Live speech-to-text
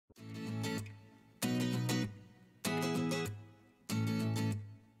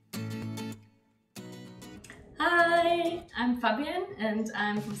Hi, I'm Fabienne and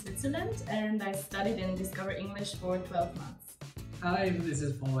I'm from Switzerland and I studied in Discover English for 12 months. Hi, this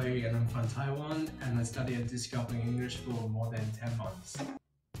is Poly and I'm from Taiwan and I studied at Discovering English for more than 10 months.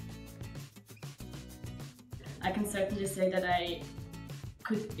 I can certainly say that I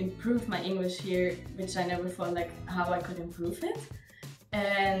could improve my English here, which I never thought how I could improve it.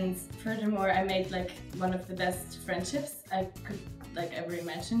 And furthermore, I made one of the best friendships I could ever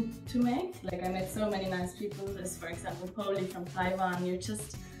imagine to make. I met so many nice people, as for example Poly from Taiwan. You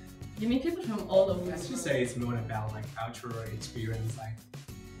meet people from all over the world. Let's just say it's more about cultural experience.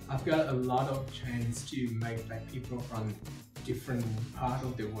 I've got a lot of chance to make people from different part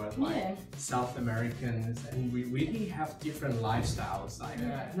of the world, South Americans, and we really have different lifestyles.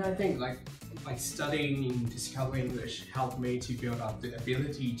 And I think studying in Discover English helped me to build up the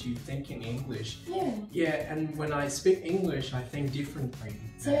ability to think in English. And when I speak English, I think differently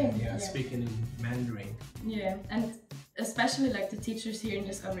than speaking in Mandarin. And especially the teachers here in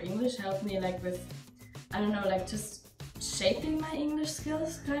Discover English helped me with, I don't know, just shaping my English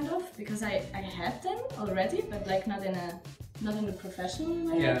skills kind of, because I had them already, but not in a professional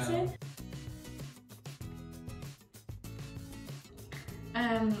way, I'd say.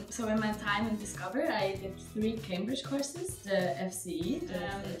 So in my time in Discover, I did 3 Cambridge courses, the FCE,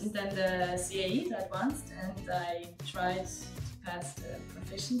 then the CAE, the Advanced, and I tried to pass the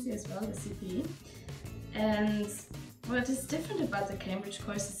Proficiency as well, the CPE. And what is different about the Cambridge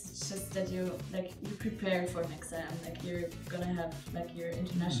courses is just that you prepare for an exam. You're gonna have your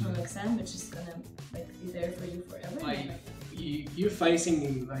international exam, which is gonna be there for you forever. You're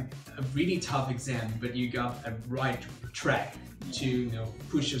facing a really tough exam, but you got a right track to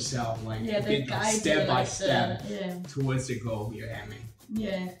push yourself a bit step by step towards the goal you're aiming.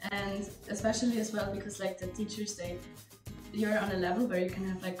 And especially as well because the teachers, you're on a level where you can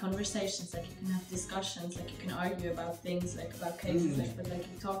have conversations, you can have discussions, you can argue about things, about cases, but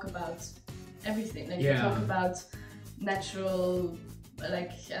you talk about everything, you talk about natural, I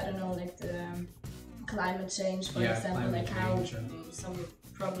don't know, the climate change, for example, how some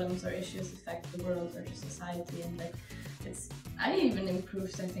problems or issues affect the world or the society, and I even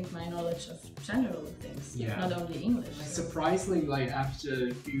improved, I think, my knowledge of general things, not only English. Surprisingly, after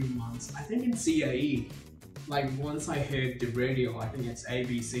a few months, I think in CAE, once I heard the radio, I think it's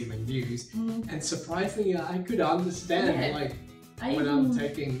ABC the news, and surprisingly I could understand when I'm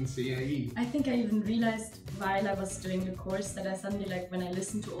taking CAE. I think I even realized while I was doing the course that I suddenly, when I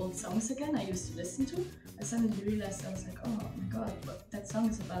listened to old songs again I used to listen to, I suddenly realized, I was oh my god, that song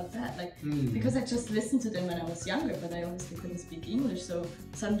is about that, because I just listened to them when I was younger, but I obviously couldn't speak English, so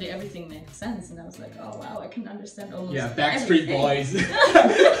suddenly everything made sense, and I was oh wow, I can understand almost Backstreet everything. Boys.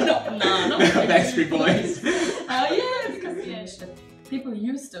 no, Backstreet Boys. Because people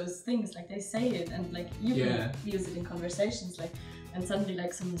use those things, they say it, and you can use it in conversations, and suddenly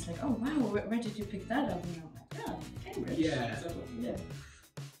someone's oh wow, where did you pick that up? And I'm Cambridge. So,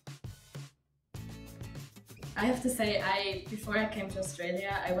 I have to say, before I came to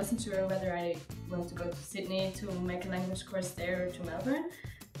Australia, I wasn't sure whether I wanted to go to Sydney to make a language course there or to Melbourne.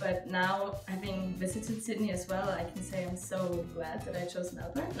 But now, having visited Sydney as well, I can say I'm so glad that I chose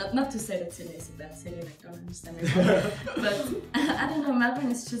Melbourne. Not to say that Sydney is a bad city, don't understand me wrong. But I don't know,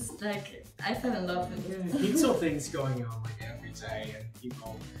 Melbourne is just I fell in love with it. Heaps of things going on every day, and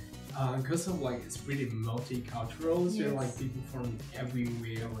people, because of it's really multicultural, so people from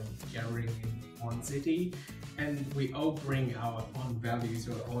everywhere gathering in one city, and we all bring our own values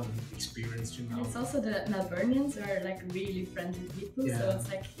or own experience to Melbourne. It's also the Melburnians are really friendly people, so it's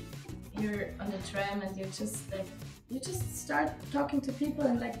you're on a tram and you just start talking to people,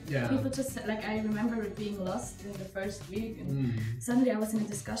 and people just I remember being lost in the first week, and suddenly I was in a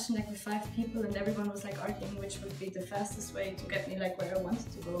discussion with 5 people, and everyone was arguing which would be the fastest way to get me where I wanted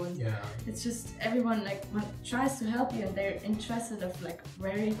to go, and it's just everyone tries to help you, and they're interested of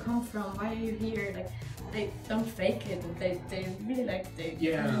where you come from, why are you here, they don't fake it, and they really I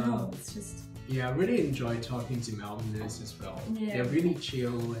don't know, it's just. I really enjoy talking to Melbourneers as well. They're really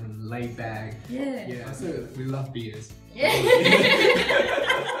chill and laid back. So we love beers.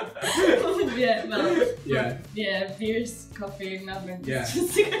 Beers, coffee, Melbourne.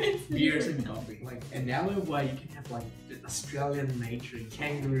 Beers and coffee. And now why you can have the Australian nature,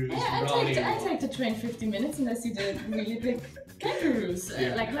 kangaroos. I take the train 50 minutes and I see the really big kangaroos.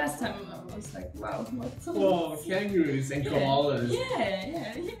 Last time I was wow, what's up? Whoa, kangaroos and koalas.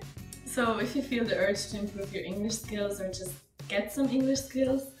 So if you feel the urge to improve your English skills or just get some English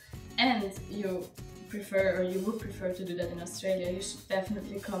skills, and you would prefer to do that in Australia, you should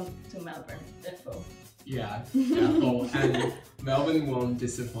definitely come to Melbourne, defo. And Melbourne won't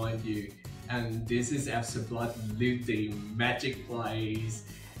disappoint you. and this is absolutely the magic place.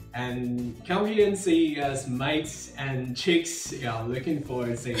 And come here and see us mates and chicks. Yeah, looking forward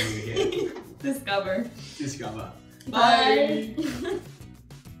to seeing you again. Discover. Discover. Bye.